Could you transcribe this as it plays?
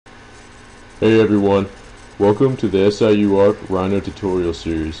Hey everyone, welcome to the SIU ARC Rhino tutorial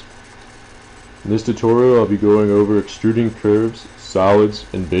series. In this tutorial I'll be going over extruding curves, solids,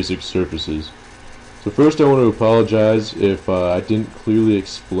 and basic surfaces. So first I want to apologize if I didn't clearly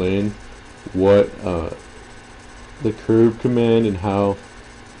explain what the curve command and how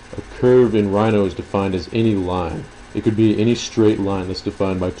a curve in Rhino is defined as any line. It could be any straight line that's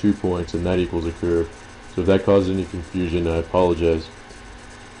defined by 2 points and that equals a curve. So if that caused any confusion, I apologize.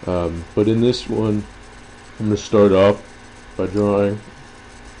 But in this one, I'm going to start off by drawing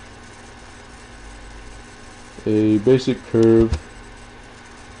a basic curve,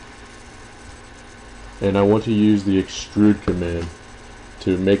 and I want to use the extrude command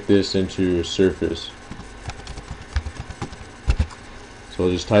to make this into a surface. So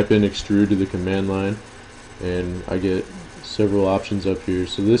I'll just type in extrude to the command line, and I get several options up here.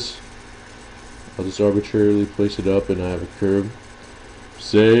 So this, I'll just arbitrarily place it up, and I have a curve.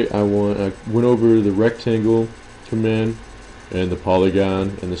 Say I went over the rectangle command and the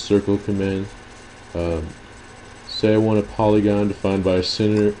polygon and the circle command. Say I want a polygon defined by a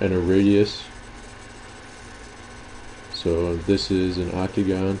center and a radius. So this is an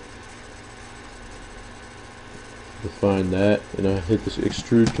octagon. Define that, and I hit this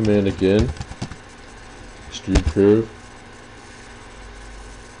extrude command again. Extrude curve.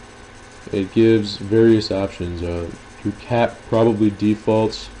 It gives various options. Your cap probably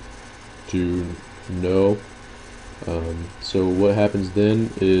defaults to no. So what happens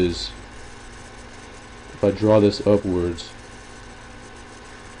then is, if I draw this upwards,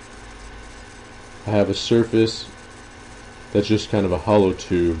 I have a surface that's just kind of a hollow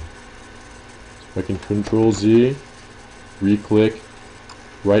tube. So I can Control Z, re-click,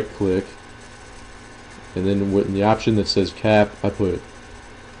 right-click, and then in the option that says cap, I put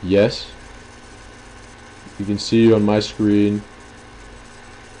yes. You can see on my screen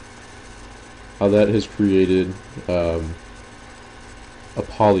how that has created a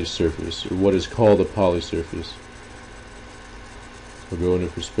poly surface, or what is called a poly surface. I'll go into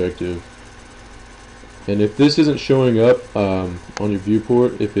perspective. And if this isn't showing up on your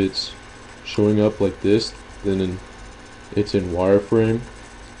viewport, if it's showing up like this, then it's in wireframe.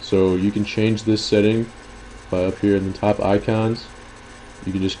 So you can change this setting by up here in the top icons.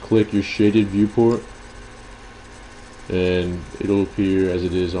 You can just click your shaded viewport, and it'll appear as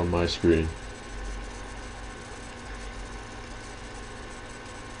it is on my screen.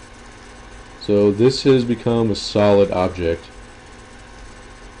 So this has become a solid object.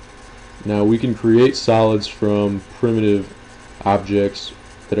 Now we can create solids from primitive objects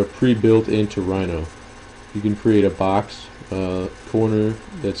that are pre-built into Rhino. You can create a box corner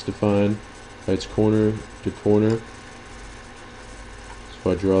that's defined by its corner to corner. So if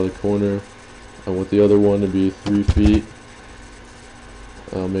I draw the corner, I want the other one to be 3 feet.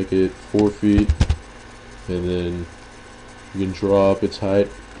 I'll make it 4 feet, and then you can draw up its height,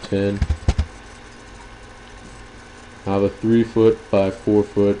 10. I have a 3 foot by 4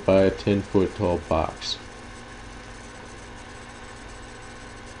 foot by a 10 foot tall box.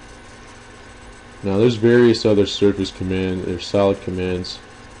 Now there's various other surface commands, or solid commands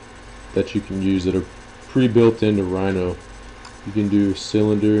that you can use that are pre-built into Rhino. You can do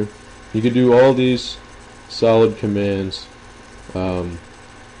cylinder. You can do all these solid commands in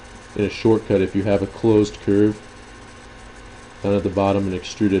a shortcut if you have a closed curve down at the bottom and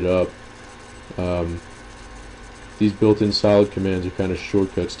extrude it up. These built-in solid commands are kind of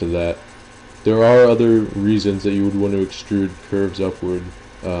shortcuts to that. There are other reasons that you would want to extrude curves upward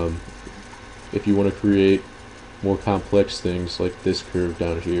if you want to create more complex things like this curve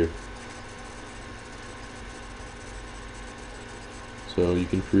down here. So you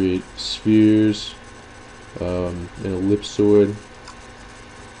can create spheres, an ellipsoid,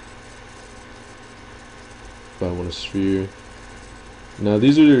 if I want a sphere. Now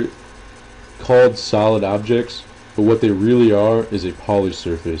these are called solid objects, but what they really are is a poly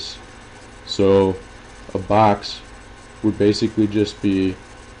surface. So a box would basically just be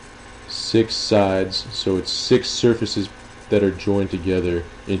 6 sides, so it's 6 surfaces that are joined together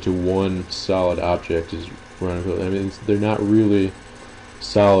into one solid object. I mean, they're not really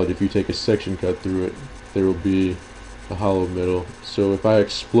solid. If you take a section cut through it, there will be a hollow middle. So if I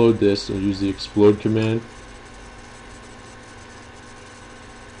explode this and use the explode command,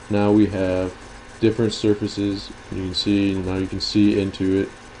 now we have different surfaces. You can see, now you can see into it,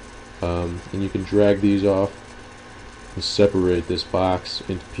 and you can drag these off and separate this box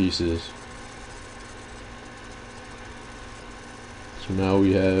into pieces. So now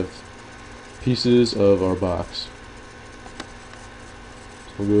we have pieces of our box.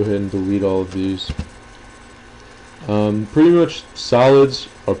 We'll go ahead and delete all of these. Pretty much solids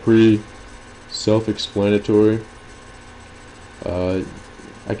are pretty self-explanatory.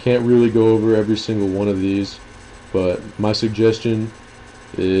 I can't really go over every single one of these, but my suggestion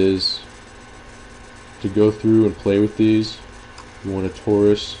is to go through and play with these. If you want a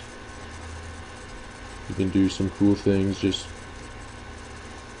torus, you can do some cool things. Just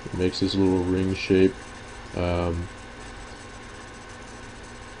it makes this little ring shape.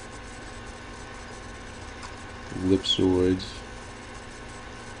 Ellipsoids.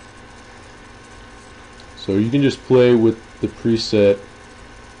 So you can just play with the preset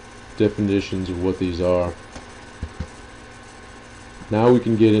definitions of what these are. Now we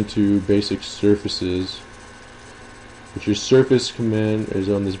can get into basic surfaces, which your surface command is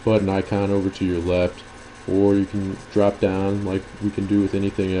on this button icon over to your left, or you can drop down like we can do with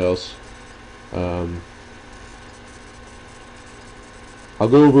anything else. I'll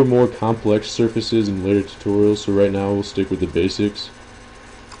go over more complex surfaces in later tutorials, so right now we'll stick with the basics.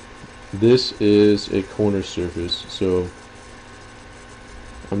 This is a corner surface, so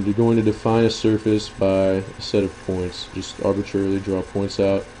I'm going to define a surface by a set of points. Just arbitrarily draw points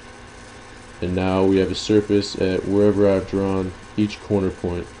out, and now we have a surface at wherever I've drawn each corner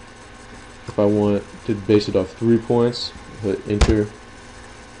point. If I want to base it off 3 points, hit enter,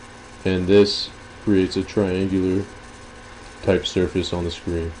 and this creates a triangular type surface on the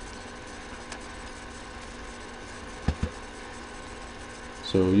screen.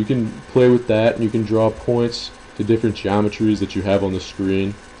 So you can play with that, and you can draw points to different geometries that you have on the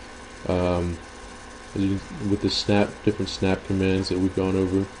screen with the different snap commands that we've gone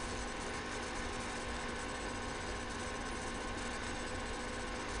over.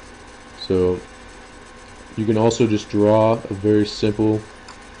 So you can also just draw a very simple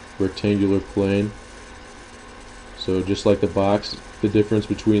rectangular plane. So just like the box, the difference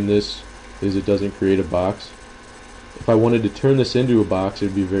between this is it doesn't create a box. If I wanted to turn this into a box, it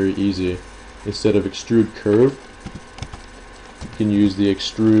would be very easy. Instead of extrude curve, you can use the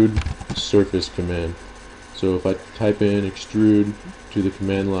extrude surface command. So if I type in extrude to the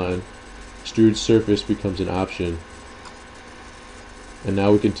command line, extrude surface becomes an option. And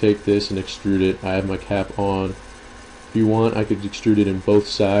now we can take this and extrude it. I have my cap on. If you want, I could extrude it in both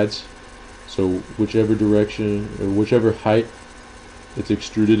sides. So whichever direction or whichever height it's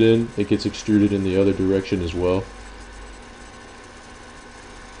extruded in, it gets extruded in the other direction as well.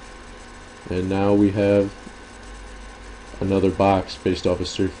 And now we have another box based off a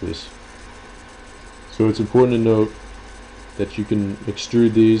surface. So it's important to note that you can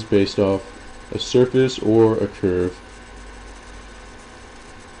extrude these based off a surface or a curve.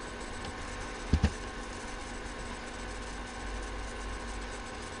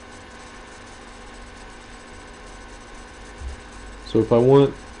 So if I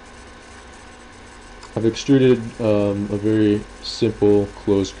want, I've extruded a very simple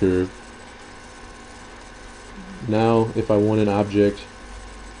closed curve. Now if I want an object,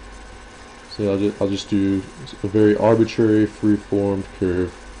 so I'll just do a very arbitrary free-formed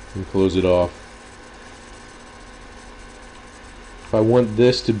curve and close it off. If I want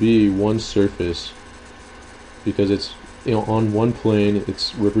this to be one surface, because it's on one plane,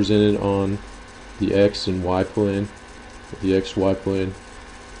 it's represented on the X and Y plane, the XY plane,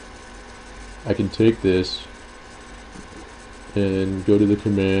 I can take this and go to the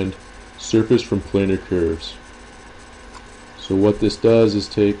command surface from planar curves. So what this does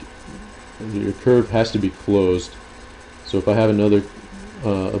is your curve has to be closed. So if I have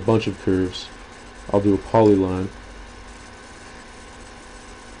a bunch of curves, I'll do a polyline.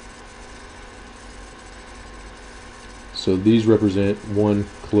 So these represent one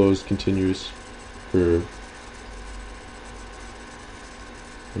closed continuous curve.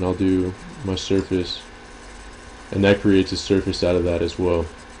 And I'll do my surface, and that creates a surface out of that as well.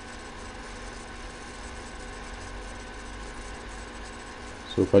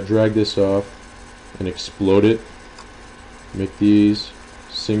 So if I drag this off and explode it, make these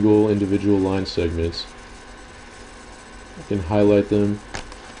single individual line segments, I can highlight them,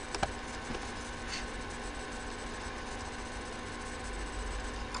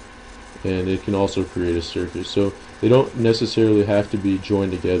 and it can also create a surface. So they don't necessarily have to be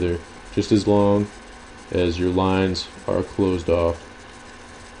joined together, just as long as your lines are closed off.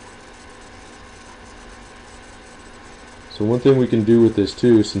 So one thing we can do with this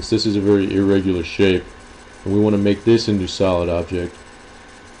too, since this is a very irregular shape, and we want to make this into solid object,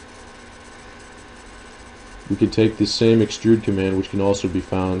 we can take the same extrude command, which can also be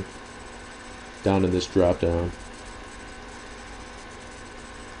found down in this drop down.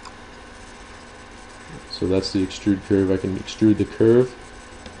 So that's the extrude curve. I can extrude the curve,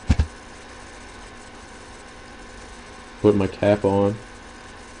 put my cap on,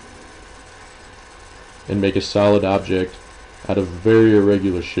 and make a solid object out of very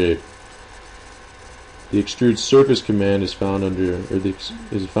irregular shape. The extrude surface command is found under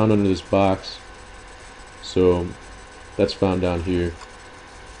this box, so that's found down here.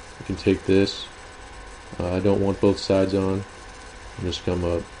 You can take this. I don't want both sides on. And just come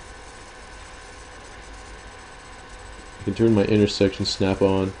up. I can turn my intersection snap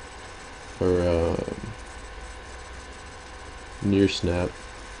on, or near snap,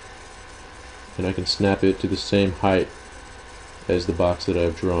 and I can snap it to the same height as the box that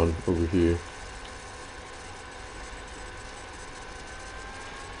I've drawn over here.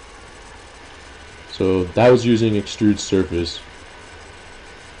 So that was using extrude surface.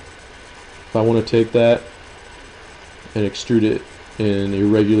 If I want to take that and extrude it in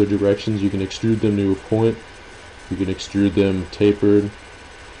irregular directions, you can extrude them to a point. You can extrude them tapered. You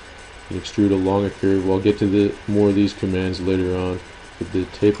can extrude along a curve. I'll get to more of these commands later on. With the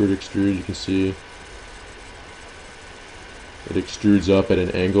tapered extrude, you can see it extrudes up at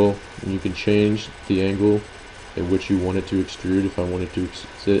an angle, and you can change the angle at which you want it to extrude. If I wanted to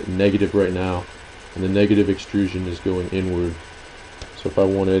sit negative right now, and the negative extrusion is going inward. So if I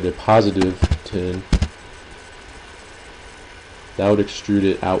wanted a positive 10, that would extrude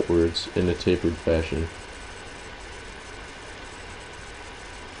it outwards in a tapered fashion.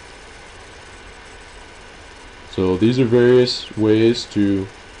 So these are various ways to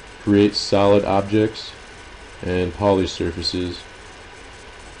create solid objects and poly surfaces.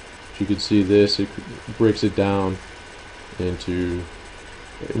 As you can see this, it breaks it down into,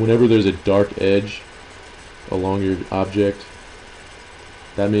 whenever there's a dark edge along your object,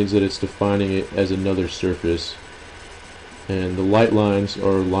 that means that it's defining it as another surface, and the light lines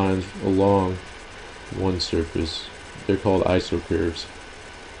are lines along one surface. They're called isocurves,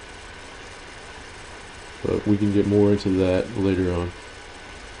 but we can get more into that later on.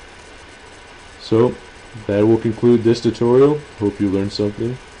 So that will conclude this tutorial. Hope you learned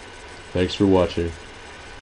something. Thanks for watching.